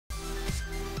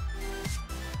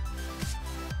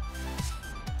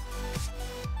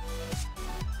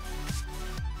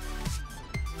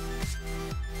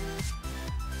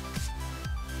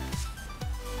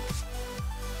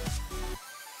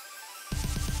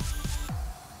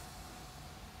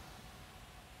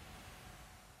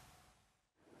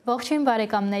Ողջույն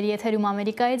բարեկամներ, եթերում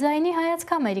Ամերիկայի ձայնի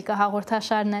հայացք Ամերիկա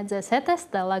հաղորդաշարն է, ձեզ հետ է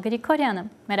Ստելլա Գրիգորյանը։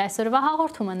 Մեր այսօրվա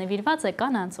հաղորդումը նվիրված է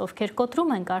կանանց, ովքեր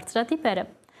կոտրում են կարծրատիպերը,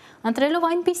 ընտրելով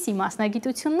այնպիսի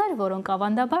մասնագիտություններ, որոնք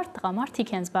ավանդաբար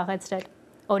տղամարդիկ են զբաղեցրել։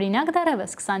 Օրինակ,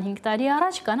 դեռևս 25 տարի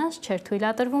առաջ կանանց չէր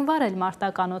թույլատրվում վարել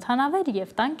մարտական օդանավեր և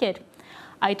տանկեր։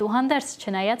 Այդուհանդերձ,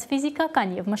 չնայած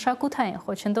ֆիզիկական և մշակութային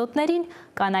խոչընդոտներին,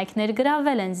 կանայք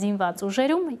ներգրավվել են զինված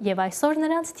ուժերում և այսօր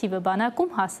նրանց թիվը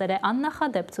բանակում հասել է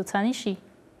աննախադեպ ցուցանիշի։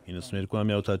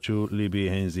 92-ամյա օդաչու Լիբի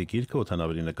Հենզի գիրքը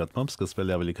օդանավերի նկատմամբ սկսվել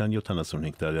է ավելի քան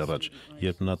 75 տարի առաջ,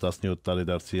 երբ նա 17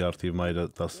 տարեդարձի արդիվ մայրը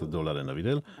 $10 է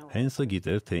նվիրել, Հենսը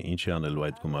գիտեր, թե ինչ է անելու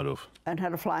այդ գումարով։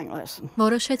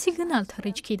 Որոշեցի գնալ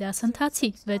թռիչքի դասընթացի,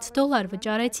 $6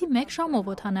 վճարեցի 1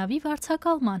 ժամով օդանավի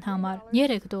վարձակալման համար,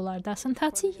 $3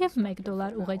 դասընթացի և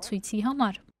 $1 ուղեցույցի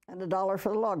համար։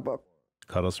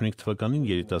 45 թվականին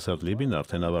երիտասարդ Լիբին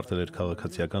արդեն ավարտել էր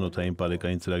քաղաքացիական օդային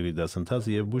պարեկային ծրագրի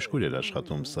դասընթացը և բուժքույր էր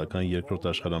աշխատում, սակայն երկրորդ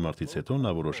աշխարհամարտից հետո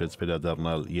նա որոշեց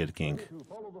վերադառնալ երկինք։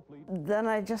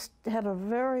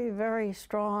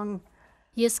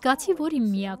 Ես զգացի, որ իմ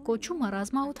միակ կոչումը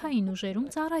ռազմաօդային ուժերում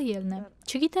ծառայելն է։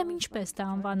 Չգիտեմ ինչպես դա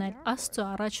անվանել, Աստծո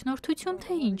առաջնորդություն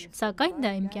թե ինչ, սակայն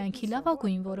դա իմ կյանքի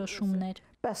լավագույն որոշումն էր։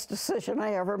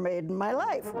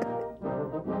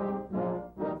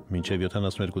 Մինչև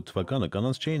 72 թվականը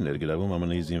կանանց չէին ներգրավում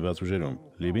ԱՄՆ-ի զինված ուժերում։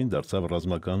 Լիբին դարձավ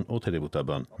ռազմական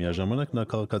օդերևութաբան։ Միաժամանակ նա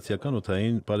քաղաքացիական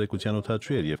օդային պարեկության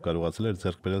օդաչու էր և կարողացել էր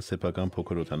ձեռք բերել սեփական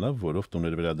փոքր օդանավ, որով տուն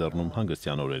էր վերադառնում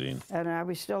հանգստյան օրերին։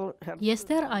 Ես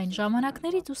դեռ այն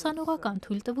ժամանակներից ուսանողական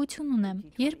թույլտվություն ունեմ,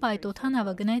 երբ այդ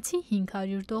օդանավը գնեցի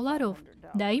 $500։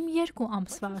 Դա իմ 2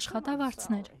 ամսվա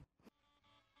աշխատավարձն էր։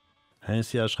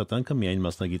 Հենսի աշխատանքը միայն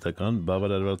մասնագիտական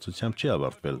բավարարվածությամբ չի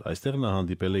ավարտվել, այստեղ նա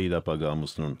հանդիպել է իր ապագա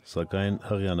ամուսնուն, սակայն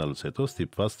հղիանալուց հետո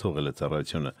ստիպված թողել է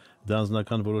ծառայությունը։ Դա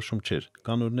անձնական որոշում չէր,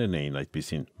 կանոններն էին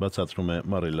այդպիսին, բացատրում է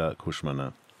Մարելա Քուշմանը։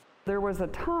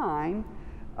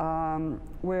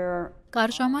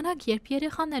 Կար ժամանակ, երբ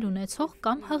երեխաներ ունեցող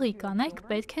կամ հղի կանայք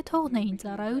պետք է թողնեին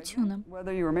ծառայությունը։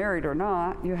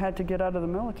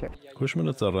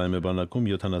 Քուշմանը ծառայում է բանակում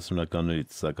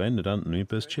 70-ականներից, սակայն նրան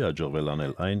նույնպես չի հաջողվել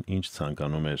անել այն, ինչ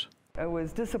ցանկանում էր։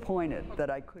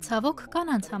 Ցավոք,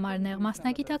 կանանց համար նեղ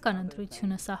մասնագիտական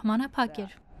ընտրությունը սահմանափակ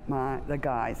էր։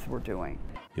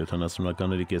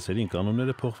 70-ականների կեսերին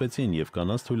կանոնները փոխվեցին և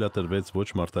կանանց թույլատրվեց ոչ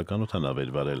մարտական օդանավեր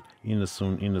վարել։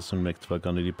 90-91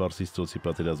 թվականների Պարսից ծոցի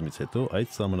պատերազմից հետո այդ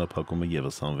սահմանափակումը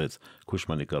ևս հանվեց։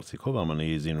 Քուշմանի կարծիքով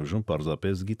ԱՄՆ-ի զինուժում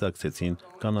պարզապես գիտակցեցին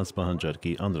կանանց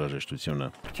պահանջարկի անհրաժեշտությունը։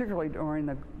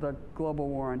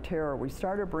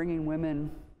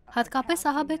 Հատկապես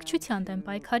ահաբեկչության դեմ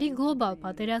պայքարի գլոբալ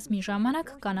պատերազմի ժամանակ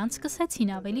կանանց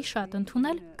սկսեցին ավելի շատ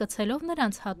ընդունել, կցելով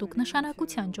նրանց հատուկ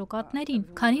նշանակության ջոկատներին,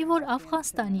 քանի որ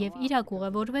Աֆղանստան և Իրաք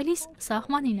ուղևորվելիս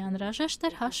սահմանին անհրաժեշտ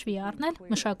էր հաշվի առնել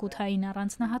մշակութային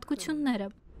առանձնահատկությունները։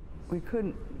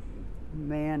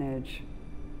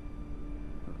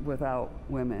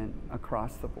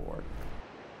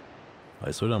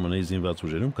 Այսօր ԱՄՆ-ի զինված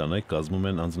ուժերում կանայք կազմում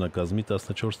են անձնակազմի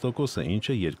 14%-ը,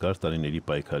 ինչը երկար տարիների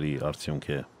պայքարի արդյունք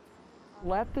է։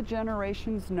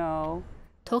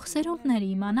 Թող սերունդները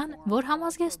իմանան, որ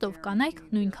համազգեստով կանայք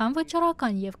նույնքան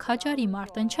վճռական և քաջարի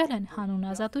մարտնչել են հանուն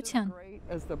ազատության։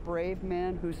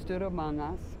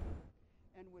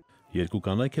 Երկու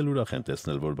կանայք էլ ուրախ են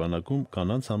տեսնել, որ բանակում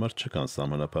կանանց համար չկան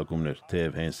սահմանափակումներ,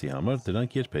 թեև Հենսի համար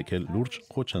դրանք երբեք էլ լուրջ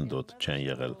խոչընդոտ չեն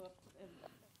եղել։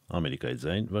 Ամերիկայի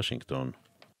ձայն, Վաշինգտոն։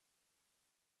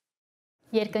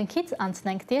 Երկնքից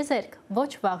անցնենք տիեզերք։ Ոչ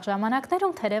վաղ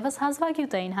ժամանակներում թերևս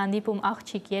հազվագյուտ էին հանդիպում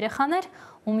աղջիկ երեխաներ,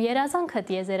 ում երազանքը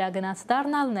տիեզերագնաց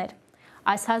դառնալն էր։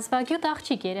 Այս հազվագյուտ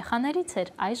աղջիկ երեխաներից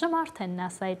էր այժմ արդեն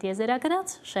ՆԱՍԱ-ի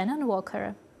տիեզերագնաց Շենոն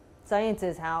Ուոքերը։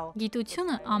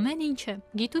 Գիտությունը ամեն ինչ է։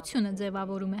 Գիտությունը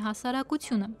ձևավորում է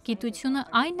հասարակությունը։ Գիտությունը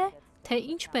այն է, թե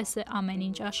ինչպես է ամեն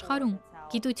ինչ աշխարհում։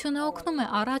 Գիտությունը օգնում է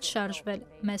առաջ շարժվել,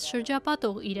 մեզ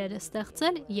շրջապատող իրերը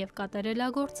ստեղծել և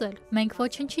կատարելագործել։ Մենք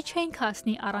ոչնչի չենք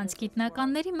հասնի առանց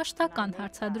գիտնականների մշտական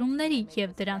հարցադրումների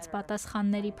և դրանց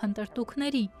պատասխանների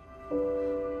փնտրտուքների։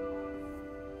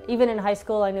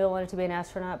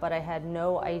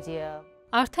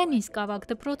 Արդեն իսկ ավագ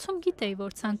դպրոցում գիտեի,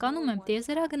 որ ցանկանում եմ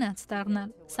տիեզերագնաց դառնալ,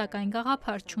 սակայն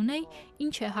գաղափար չունեի,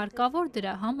 ինչ է հարկավոր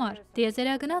դրա համար։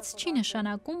 Տիեզերագնաց չի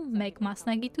նշանակում մեկ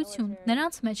մասնագիտություն։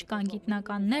 Նրանց մեջ կան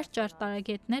գիտնականներ,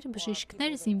 ճարտարագետներ,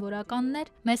 բժիշկներ,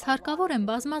 զինվորականներ։ Մեզ հարկավոր են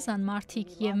բազմազան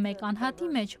մարդիկ և մեկ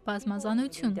անհատի մեջ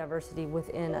բազմազանություն։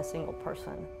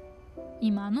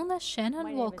 Իմ անունը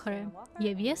Շենոն Ուոքեր է,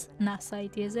 և ես ՆԱՍԱ-ի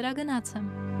տիեզերագնաց եմ։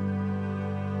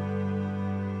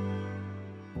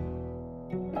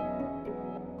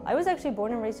 I was actually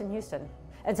born and raised in Houston.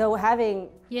 And so having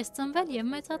Ես ծնվել և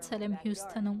մեծացել եմ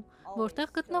Հյուսթոնում,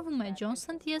 որտեղ գտնվում է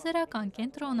Ջոնսոն տիեզերական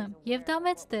կենտրոնը, եւ դա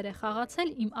մեծ դեր է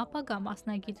խաղացել իմ ապագա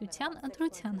մասնագիտության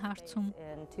ընտրության հարցում։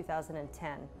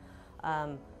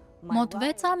 Մոտ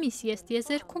 6 ամիս ես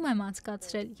տիեզերքում եմ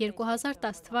անցկացրել,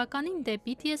 2010 թվականին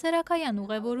դեպի տիեզերակայան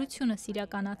ուղևորությունս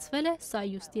իրականացվել է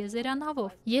Սոյուզ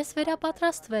տիեզերանավով։ Ես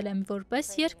վերապատրաստվել եմ որպես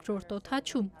երկրորդ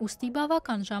օդաչու, ուստի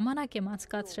բավական ժամանակ եմ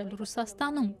անցկացրել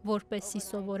Ռուսաստանում, որպեսզի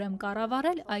սովորեմ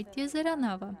կառավարել այդ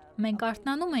տիեզերանավը։ Մենք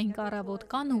արթնանում էինք առավոտ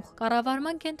կանուխ,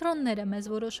 կառավարման կենտրոնները մեզ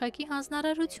որոշակի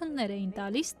հանձնարարություններ էին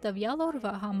տալիս տվյալ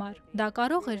օրվա համար։ Դա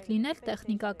կարող էր լինել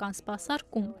տեխնիկական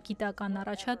սպասարկում, գիտական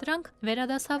առաջադրանք,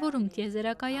 վերադասավորում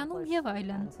տիեզերակայանում եւ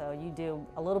այլն։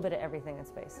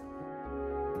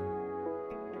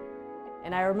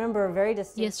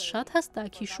 Ես շատ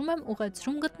հստակ հիշում եմ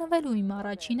ուղեցրում գտնվելու իմ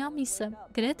առաջին ամիսը։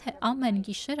 Գրեթե ամեն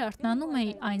գիշեր արթնանում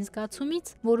էի այն զգացումից,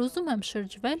 որ ուզում եմ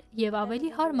շրջվել եւ ավելի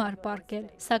հարմար պառկել։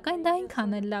 Սակայն դա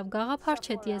այնքան էլ լավ գաղափար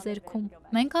չէ տիեզերքում։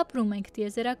 Մենք ապրում ենք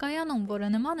տիեզերակայանում, որը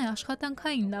նման է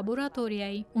աշխատանքային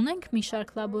լաբորատորիայի։ Ունենք մի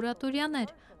շարք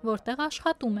լաբորատորիաներ, որտեղ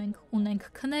աշխատում ենք, ունենք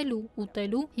քնելու,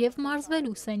 ուտելու եւ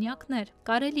մարզվելու սենյակներ։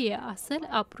 Կարելի է ասել,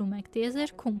 ապրում ենք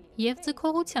տիեզերքում եւ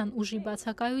ձգողության ուժի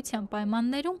բացակայության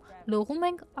պայմաններում լողում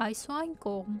ենք այս ու այն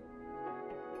կողմ։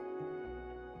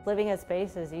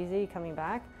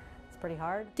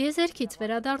 Տիեզերքից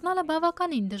վերադառնալը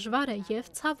բավականին դժվար է եւ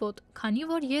ցավոտ, քանի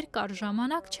որ երկար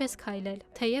ժամանակ չես քայլել։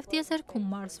 Թեև տիեզերքում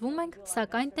մարզվում ենք,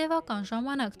 սակայն տևական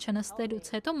ժամանակ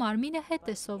չնստելուց հետո մարմինը հետ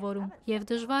է սովորում եւ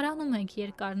դժվարանում ենք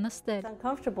երկար նստել։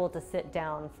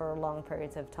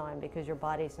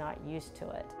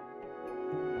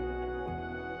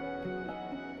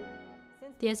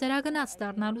 Տիեզերագնաց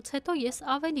դառնալուց հետո ես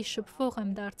ավելի շփվող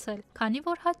եմ դարձել, քանի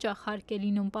որ հաճախ հարկ է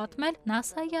լինում պատմել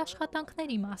ՆԱՍԱ-ի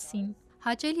աշխատանքների մասին։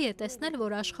 Հաճելի է տեսնել,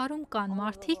 որ աշխարհում կան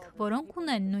մարդիկ, որոնք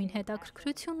ունեն նույն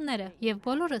հետաքրքրությունները, եւ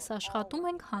բոլորս աշխատում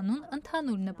ենք հանուն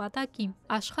ընդհանուր նպատակի։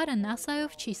 Աշխարհը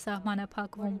ՆԱՍԱ-ով չի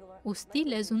սահմանափակվում։ Ուստի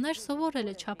լեզուներ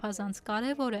սովորելը չափազանց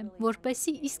կարևոր է,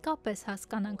 որպեսզի իսկապես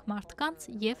հասկանանք մարդկանց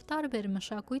եւ տարբեր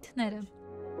մշակույթները։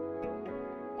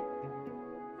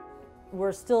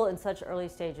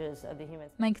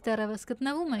 Մենք դեռևս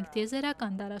գտնվում ենք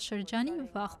տիեզերական դարաշրջանի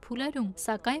վաղ փուլերում,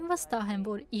 սակայն վստահ եմ,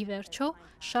 որ ի վերջո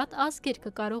շատ ազգեր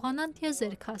կկարողանան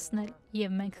տիեզերք հասնել,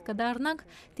 եւ մենք կդառնանք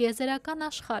տիեզերական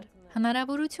աշխարհ,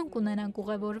 հնարավորություն կունենանք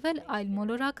ուղևորվել այլ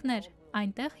մոլորակներ,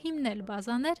 այնտեղ հիմնել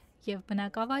բազաներ եւ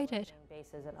բնակավայրեր։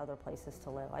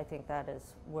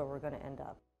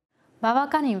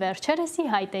 Բավականին վերջերս ի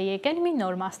հայտ է եկել մի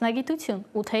նոր մասնագիտություն,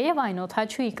 ու թեև այն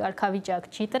օդաչուի կարգավիճակ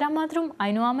չի տրամադրում,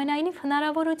 այնուամենայնիվ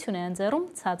հնարավորություն է ընձեռում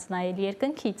ցած նայել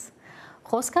երկնքից։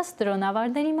 Խոսքս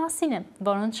դրոնավարների մասին է,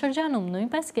 որոնց շրջանում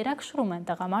նույնպես գերակշռում են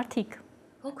տղամարդիկ։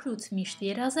 Փոքրուց միշտ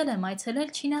երազել եմ այցելել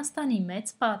Չինաստանի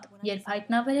մեծ պատ, երբ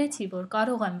հայտնաբերեցի, որ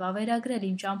կարող եմ վավերագրել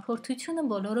իմ ճամփորդությունը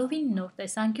բոլորովին նոր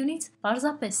տեսանկյունից,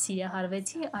 պարզապես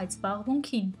սիրահարվեցի այդ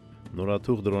զբաղմունքին։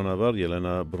 Նորաթուղ դրոնավար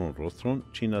Ելենա Բրոն-Ռոստրոն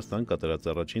Չինաստան կատարած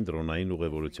առաջին դրոնային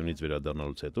ուղևորությունից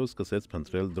վերադառնալուց հետո սկսեց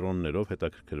փնտրել դրոններով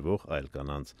հետաքրքրվող այլ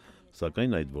կանանց,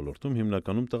 սակայն այդ ոլորտում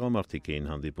հիմնականում տղամարդիկ էին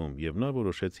հանդիպում եւ նա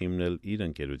որոշեց հիմնել իր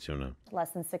ընկերությունը։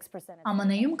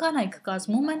 ԱՄՆ-ում կանայք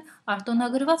կազմում են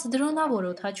արտոնագրված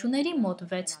դրոնավոր օդաչուների մոտ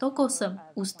 6%-ը,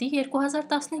 ուստի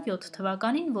 2017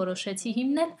 թվականին որոշեցի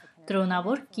հիմնել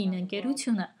դրոնավոր կին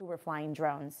ընկերությունը։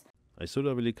 Այսօր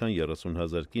ավելի քան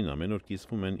 30,000 կին ամեն օր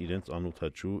կիսվում են իրենց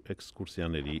անօդաչու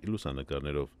էքսկուրսիաների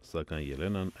լուսանկարներով, սակայն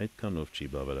Ելենան այդքանով չի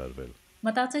բավարարվել։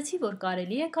 Մտածեցի, որ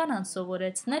կարելի է կանանց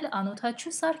սովորեցնել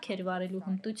անօդաչու սարքեր վարելու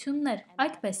հմտություններ,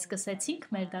 այդպես սկսեցինք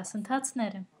մեր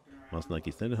դասընթացները։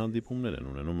 Մասնակիցները հանդիպումներ են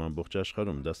ունենում ամբողջ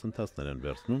աշխարհում, դասընթացներ են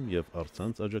վերցնում եւ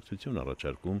առցանց աջակցություն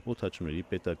առաջարկում օդաչուների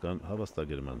պետական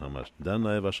հավաստագրման համար։ Դա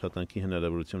նաեւ աշխատանքի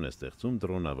հնարավորություն է ստեղծում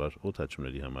դրոնավար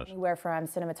օդաչուների համար։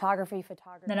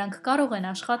 Նրանք կարող են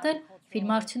աշխատել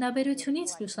ֆիլմարդյունաբերությունից,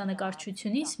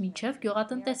 լուսանկարչությունից մինչև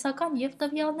գյուղատնտեսական եւ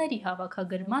տվյալների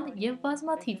հավաքագրման եւ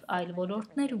բազմաթիվ այլ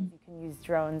ոլորտներում։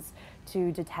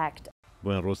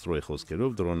 Բոեն-Ռոստրոյի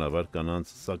խոսքերով դրոնավար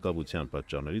կանանց սակավության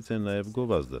պատճառներից են նաեւ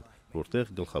գովազդը,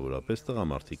 որտեղ գլխավորապես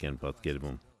տղամարդիկ են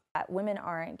պատկերվում։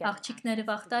 Աղջիկները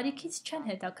վաղ տարիքից չեն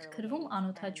հետաքրքրվում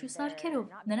անօդաչու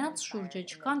սարքերով, նրանց շուրջը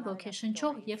չկան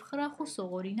ոգեշնչող եւ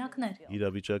խրախուսող օրինակներ։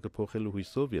 Իրավիճակը փոխելու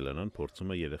հույսով Ելենան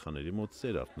փորձում է երեխաների մոտ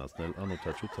սեր արթնացնել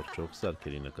անօդաչու թռչող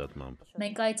սարքերի նկատմամբ։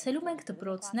 Մենք այցելում ենք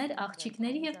դպրոցներ,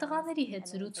 աղջիկների եւ տղաների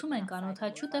հետ զրուցում ենք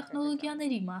անօդաչու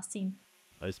տեխնոլոգիաների մասին։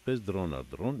 Այսպես դրոն առ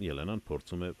դրոն Ելենան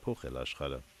փորձում է փոխել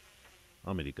աշխարհը։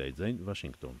 Ամերիկայի ձայն,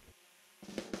 Վաշինգտոն։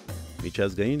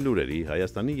 Միջազգային լուրերի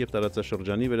Հայաստանի եւ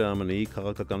տարածաշրջանի վրա ԱՄՆ-ի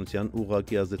քաղաքականության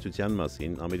ուղղակի ազդեցության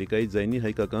մասին Ամերիկայի ձայնի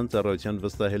հայկական ծառայության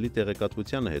վստահելի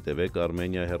տեղեկատվությանը հետևեք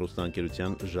Արմենիա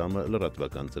հեռուստաընկերության ժամը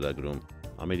լրատվական ծրագրում։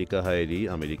 Ամերիկահայերի,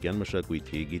 ամերիկյան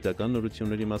մշակույթի, գիտական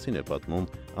նորությունների մասին է պատմում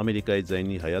Ամերիկայի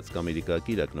ձայնի հայացք Ամերիկա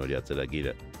կիրակնորյա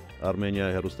ծրագիրը։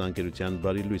 Արմենիա հեռուստաընկերության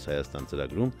Բարի լույս Հայաստան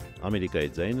ծրագրում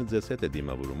Ամերիկայի ձայնը ձեզ հետ է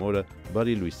դիմավորում օրը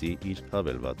Բարի լույսի իր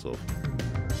հավելվածով։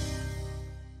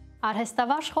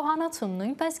 Արհեստավարժ խոհանոցում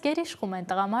նույնպես գերիշխում են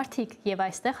տղամարդիկ և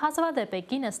այստեղ հազվադեպ է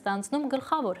կինը ստանձնում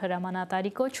գլխավոր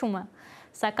հրամանատարի կոչումը։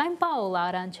 Սակայն Պաոլա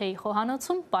Արանչեի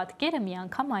խոհանոցում պատկերը մի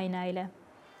անգամ այն այլ է։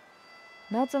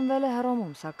 Նա ծնվել է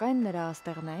Հռոմում, սակայն նրա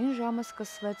աստեղնային ժամը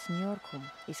սկսվեց Նյու Յորքում,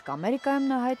 իսկ Ամերիկայում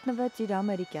նա հայտնվեց իր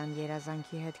ամերիկյան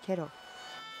երազանքի հետքերով։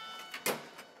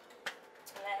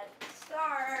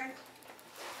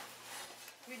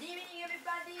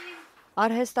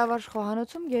 Արհեստավարժ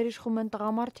խոհանոցում գերիշխում են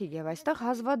տղամարդիկ և այստեղ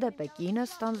հազվադեպ է կինը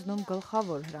ստանձնում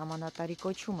գլխավոր հրամանատարի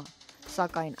կոչումը։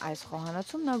 Սակայն այս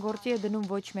խոհանոցում նա գործի է դնում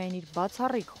ոչ միայն իր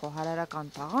բացառիկ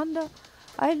խոհարարական տաղանդը,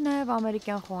 այլ նաև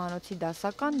ամերիկյան խոհանոցի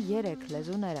դասական 3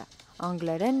 լեզուները՝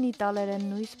 անգլերենն,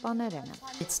 իտալերենն ու իսպաներենը։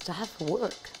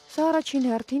 Սա առաջին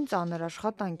հերթին ծանր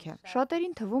աշխատանք է։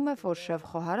 Շատերին թվում է, որ շեֆ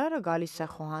խոհարարը գալիս է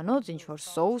խոհանոց, ինչ-որ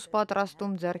սոուս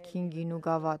պատրաստում ձեռքին գին ու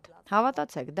գավաթ։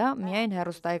 Հավատացեք, դա միայն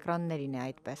հեռուստաէկրաններին է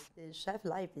այդպես։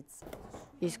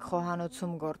 Իսկ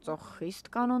խոհանոցում գործող խիստ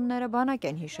կանոնները բանակ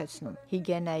են հիշեցնում։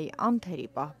 Հիգիենայի անթերի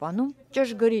պահպանում,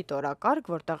 ճշգրիտ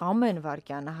օրակարգ, որտեղ ամեն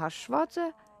վայրկյանը հաշված է,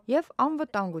 և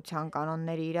անվտանգության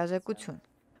կանոնների իրազեկություն։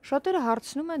 Շատերը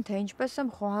հարցնում են, թե ինչպես եմ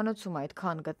խոհանոցում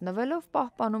այդքան գտնվելով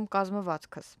պահպանում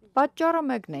կազմվածքս։ Պատճառը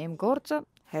մեկն է, իմ գործը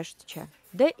հեշտ չէ։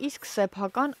 Դե իսկ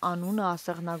սեփական անունը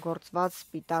ասեղնագործված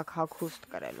սպիտակ հագուստ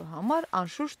կրելու համար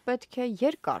անշուշտ պետք է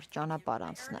երկար ճանապարհ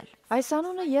անցնել։ Այս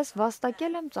անունը ես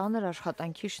վաստակել եմ ծանր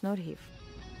աշխատանքի շնորհիվ։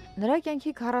 Նրա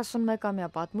կյանքի 41-ամյա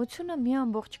պատմությունը մի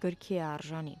ամբողջ գրքի է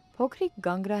արժանի։ Փոքրիկ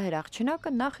գանգրահեր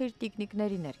աղջնակը նախ իր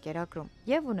տիկնիկներին էր կերակրում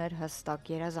և ուներ հստակ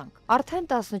երազանք։ Արդեն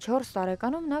 14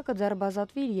 տարեկանում նա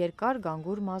կձեռբազատվի իր երկար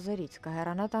գանգուր մազերից,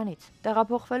 կհեռանա տանից,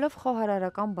 տեղափոխվելով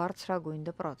խոհարարական բարձրագույն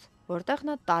դպրոց, որտեղ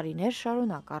նա տարիներ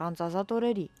շարունակ առանց ազատ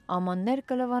օրերի ամաններ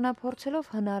կլվանա փորձելով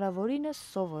հնարավորինս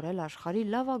սովորել աշխարհի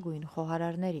լավագույն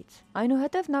խոհարարներից։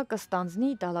 Այնուհետև նա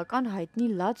կստանձնի իտալական հայտնի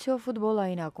Լացիո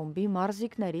ֆուտբոլային ակումբի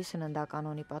մարզիկների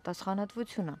սննդականոնի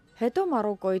պատասխանատվությունը։ Հետո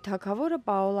Մարոկկոյի թագավորը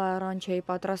Պաոլա Արանչեի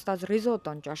պատրաստած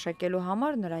ռիզոտոն ճաշակելու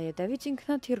համար նրա ետևից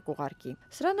ինքնաթիռ կուղարկի։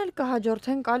 Սրան էլ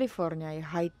կհաջորդեն Կալիֆոռնիայի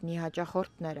հայտնի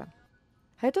հաճախորդները։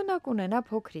 Հետո նա կունենա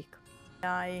փոքրիկ։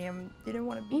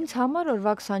 Ինձ համար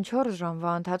օրվա 24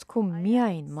 ժամվա ընթացքում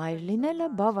միայն մայր լինելը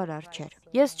բավարար չէր։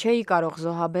 Ես չէի կարող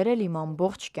զոհաբերել իմ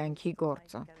ամբողջ կյանքի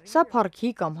գործը։ Սա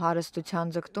փառքի կամ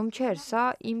հարստության ձգտում չէր, սա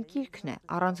իմ կիրքն է,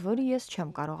 առանց որի ես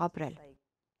չեմ կարող ապրել։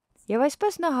 Եվ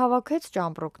այսպես նա հավաքեց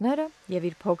ճամպրուկները և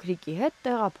իր փոքրիկի հետ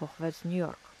տեղափոխվեց Նյու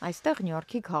Յորք։ Այստեղ Նյու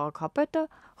Յորքի քաղաքապետը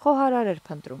խոհարար էր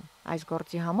փնտրում։ Այս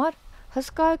գործի համար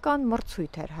հսկայական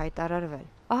մրցույթ էր հայտարարվել։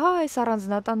 Ահա այս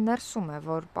առանձնատան ներսում է,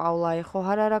 որ Պաոլայի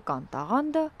խոհարարական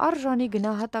տաղանդը արժանի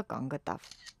գնահատական գտավ։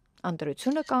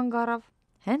 Ընտրությունը կանգ առավ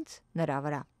հենց նրա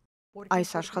վրա։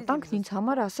 Այս աշխատանքն ինձ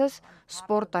համար ասես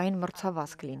սպորտային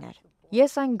մրցավազք լիներ։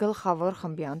 Ես այն գլխավոր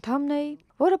խմբի անդամն էի,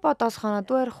 որը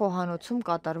պատասխանատու էր խոհանոցում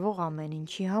կատարվող ամեն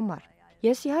ինչի համար։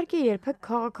 Ես իհարկե երբեք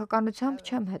քաղաքականությամբ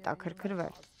չեմ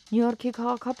հետաքրքրվել։ Նյու Յորքի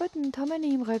քաղաքապետն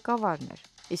ընդամենը իմ ղեկավարն էր,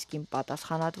 իսկ իմ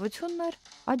պատասխանատվությունն էր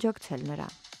աջակցել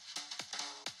նրան։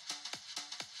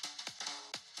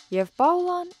 Եվ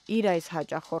Պաոլան իր այս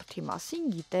հաճախորդի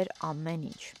մասին գիտեր ամեն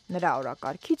ինչ, նրա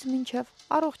օրակարգից մինչև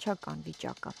առողջական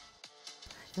վիճակը։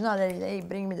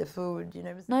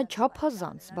 Նա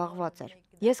չափազանց զբաղված էր։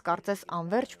 Ես կարծես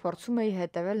անվերջ փորձում էի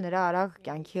հետևել նրա արագ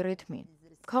կյանքի ռիթմին։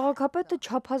 Քաղաքապետը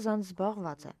չափազանց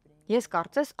զբաղված է։ Ես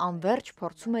կարծես անվերջ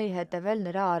փորձում էի հետևել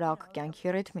նրա արագ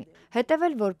կյանքի ռիթմին,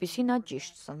 հետևել, որպեսզի նա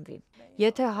ճիշտ սնվի։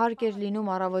 Եթե հարկ էր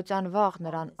լինում առավոտյան վաղ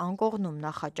նրան անկողնում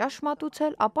նախաճաշ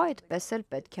մատուցել, ապա այդպես էլ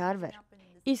պետք է արվեր։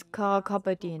 Իսկ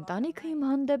քաղաքապետի ընտանիքը իմ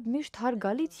հանդեպ միշտ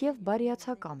հարգալից և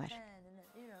բարյացակամ էր։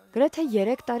 Գրեթե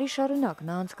 3 տարի շարունակ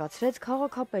նա անցկացրեց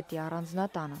քաղաքապետի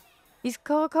առանձնատանը։ Իսկ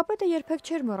քաղաքապետը երբեք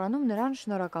չէր մոռանում նրան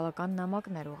շնորհակալական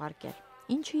նամակներ ուղարկել,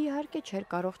 ինչը իհարկե չէր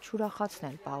կարող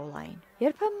չուրախացնել Պաոլային։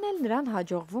 Երբեմն էլ նրան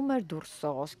հաջողվում էր դուրս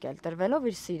սողոսկել, տրվելով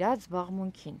իր սիրած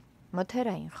զբաղմունքին՝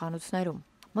 մթերային խանութներում։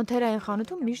 Մթերային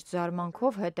խանութում միշտ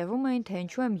զարմանքով հետևում էին, թե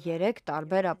ինչու եմ 3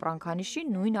 տարբեր ապրանքանիշի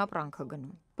նույն ապրանքը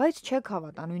գնում։ Բայց չեք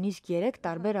հավատա, նույնիսկ 3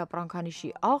 տարբեր ապրանքանիշի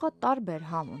աղը տարբեր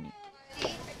համ ունի։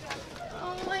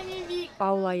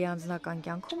 Պաոլայի անձնական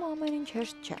կյանքում ամեն ինչ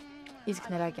հեշտ չէ, իսկ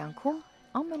նրա կյանքում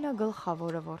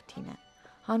ամենագլխավորը որդին է։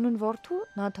 Հանուն որդու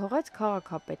նա թողեց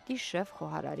քաղաքապետի շեֆ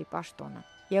խոհարարի պաշտոնը։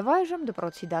 Եվ այժմ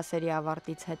դպրոցի դասերի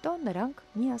ավարտից հետո նրանք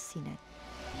միասին են։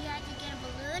 You have to get a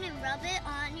balloon and rub it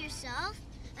on yourself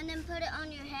and then put it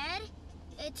on your head.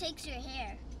 It takes your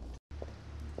hair.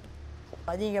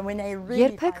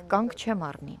 Երբեք կանգ չեմ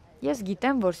առնի։ Ես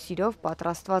գիտեմ, որ սիրով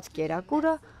պատրաստված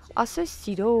կերակուրը ասես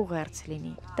սիրո ուղերձ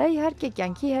լինի։ Դա իհարկե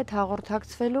կյանքի հետ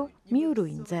հաղորդակցվելու մի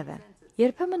ուրույն ձև է։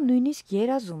 Երբեմն նույնիսկ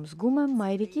երազում զգում եմ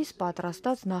մայրիկիս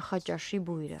պատրաստած նախաճաշի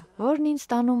բույրը, որն ինձ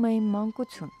տանում է իմ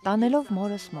մանկություն, տանելով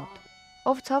մորս մոտ,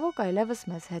 ով ցավոք այլևս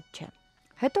մեզ հետ չէ։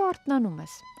 Հետո արթնանում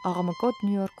ես, աղմկոտ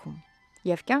Նյու Յորքում,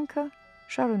 եւ կյանքը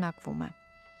շարունակվում է։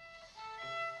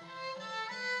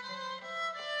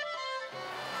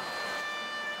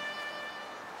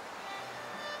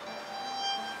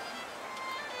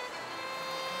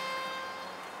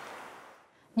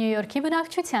 Նյու Յորքի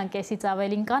բնակչության կեսից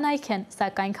ավելին կանայք են,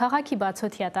 սակայն քաղաքի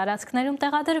բացօթյա տարածքներում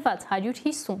տեղադրված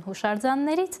 150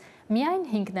 հուշարձաններից միայն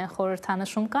 5-ն են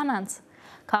խորհրդանշում կանանց։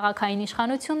 Քաղաքային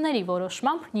իշխանությունների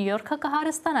որոշմամբ Նյու Յորքը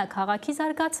կհարստանա քաղաքի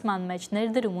զարգացման մեջ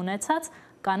ներդրում ունեցած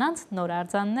կանանց նոր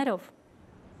արձաններով։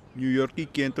 Նյու Յորքի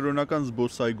կենտրոնական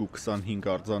զբոսայգու 25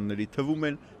 արձանների թվում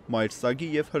են մայրսագի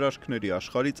և հրաշքների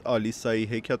աշխարհից Ալիսայի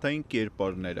հեքիաթային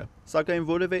կերպարները, սակայն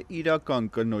որևէ իրական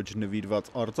կնոջ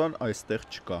նվիրված արձան այստեղ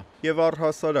չկա։ Եվ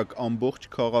առհասարակ ամբողջ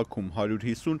քաղաքում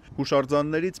 150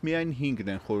 հուշարձաններից միայն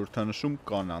 5-ն են խորհրդանշում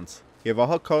կանանց։ Եվ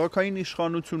ահա քաղաքային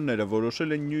իշխանությունները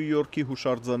որոշել են Նյու Յորքի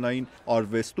հուշարձանային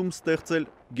արվեստում ստեղծել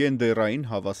գենդերային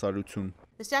հավասարություն։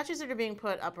 The statues that are being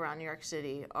put up around New York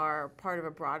City are part of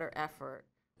a broader effort.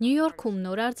 Նյու Յորքում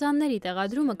նոր արձանների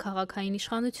տեղադրումը քաղաքային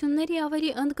իշխանությունների ավելի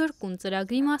ընդգրկուն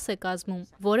ծրագրի մաս է կազմում,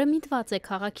 որը միտված է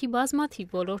քաղաքի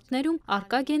բազմաթիվ ոլորտներում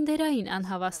առկա գենդերային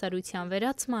անհավասարության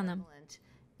վերացմանը։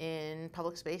 In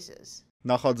public spaces.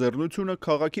 Նախաձեռնությունը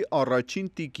քաղաքի առաջին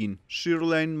տիկին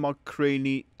Շիրլեն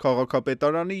Մաքքրեյնի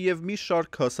քաղաքապետարանի և մի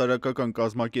շարք հասարակական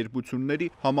կազմակերպությունների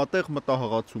համատեղ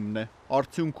մտահղացումն է։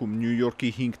 Արդյունքում Նյու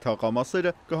Յորքի 5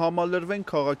 թաղամասերը կհամալրվեն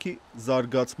քաղաքի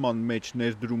զարգացման մեջ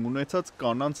ներդրում ունեցած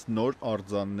կանանց նոր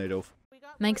արձաններով։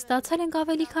 Մենք ստացել ենք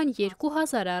ավելի քան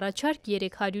 2000 առաջարկ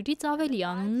 300-ից ավելի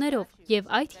անուններով,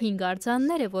 և այդ 5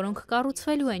 արձանները, որոնք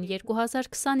կառուցվելու են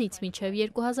 2020-ից մինչև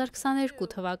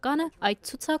 2022 թվականը, այդ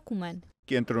ցուցակում են։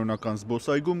 Կենտրոնական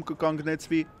զբոսայգում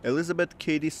կկանգնեցվի Էլիզաբեթ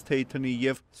Քեյթի Սթեյթոնի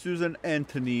և Սյուզեն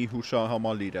Էնթոնիի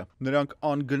հուշահամալիրը։ Նրանք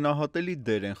անգնահատելի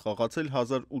դեր են խաղացել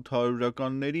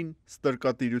 1800-ականներին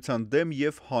ստրկատիրության դեմ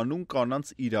և հանուն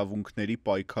կանանց իրավունքների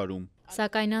պայքարում։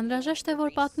 Սակայն անհրաժեշտ է,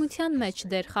 որ պատմության մեջ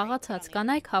դեր խաղացած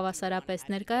կանայք հավասարապես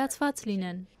ներկայացված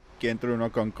լինեն։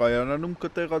 Կենտրոնական կայարանում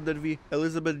կտեղադրվի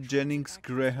Էլիզաբեթ Ջենինգս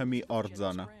Գրեհեմի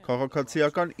արձանը։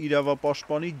 Քաղաքացիական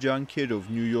իրավապաշտպանի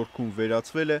ջանքերով Նյու Յորքում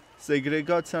վերածվել է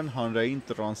սեգրեգացիան հանրային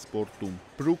տրանսպորտում։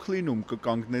 Բրուքլինում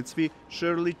կկանգնեցվի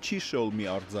Շերլի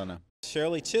Չիսհոլմի արձանը։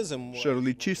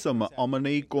 Շերլի Չիսհոլմը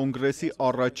ԱՄՆ-ի կոնգրեսի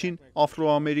առաջին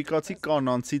աֆրոամերիկացի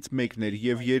կանանցից մեկն էր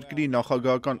և երկրի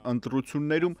նախագահական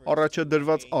ընտրություններում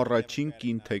առաջադրված առաջին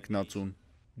կին թեկնածուն։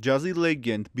 Ջազի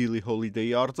լեգենդ Բիլի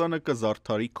Հոլիդեյի արձանը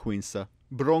կզարդարի Քուինսը։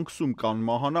 Բրոնքսում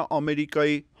կանմահանա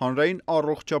Ամերիկայի հանրային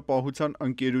առողջապահության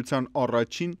ընկերության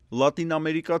առաջին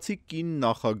լատինամերիկացի կին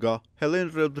նախագահ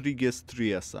Հելեն Ռոդրիգես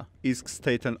Տրիասը։ Իսկ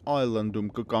Ստեյթեն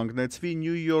Այլանդում կկանգնեցվի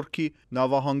Նյու Յորքի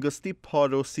նավահանգստի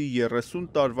Փարոսի 30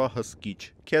 տարվա հսկիչ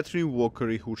Քեթրին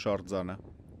Ուոքերի հուշարձանը։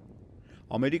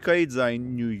 Ամերիկայի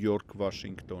ձայն, Նյու Յորք,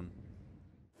 Վաշինգտոն։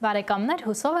 Բարեկամներ,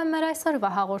 հուսով եմ մեր այսօրվա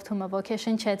հաղորդումը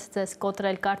ոգեշնչեց ձեզ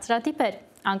կոտրել կարծրատիպեր,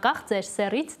 անկախ ձեր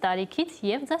սեռից, տարիքից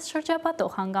և ձեզ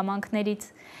շրջապատող հանգամանքներից։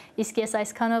 Իսկ ես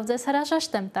այսքանով ձեզ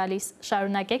հրաժեշտ եմ տալիս,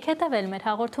 շարունակեք հետևել մեր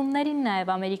հաղորդումներին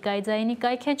նաև Ամերիկայի ձայնի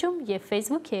կայքէջում և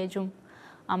Facebook էջում։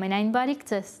 Ամենայն բարիք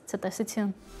ձեզ,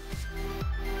 ցտեսություն։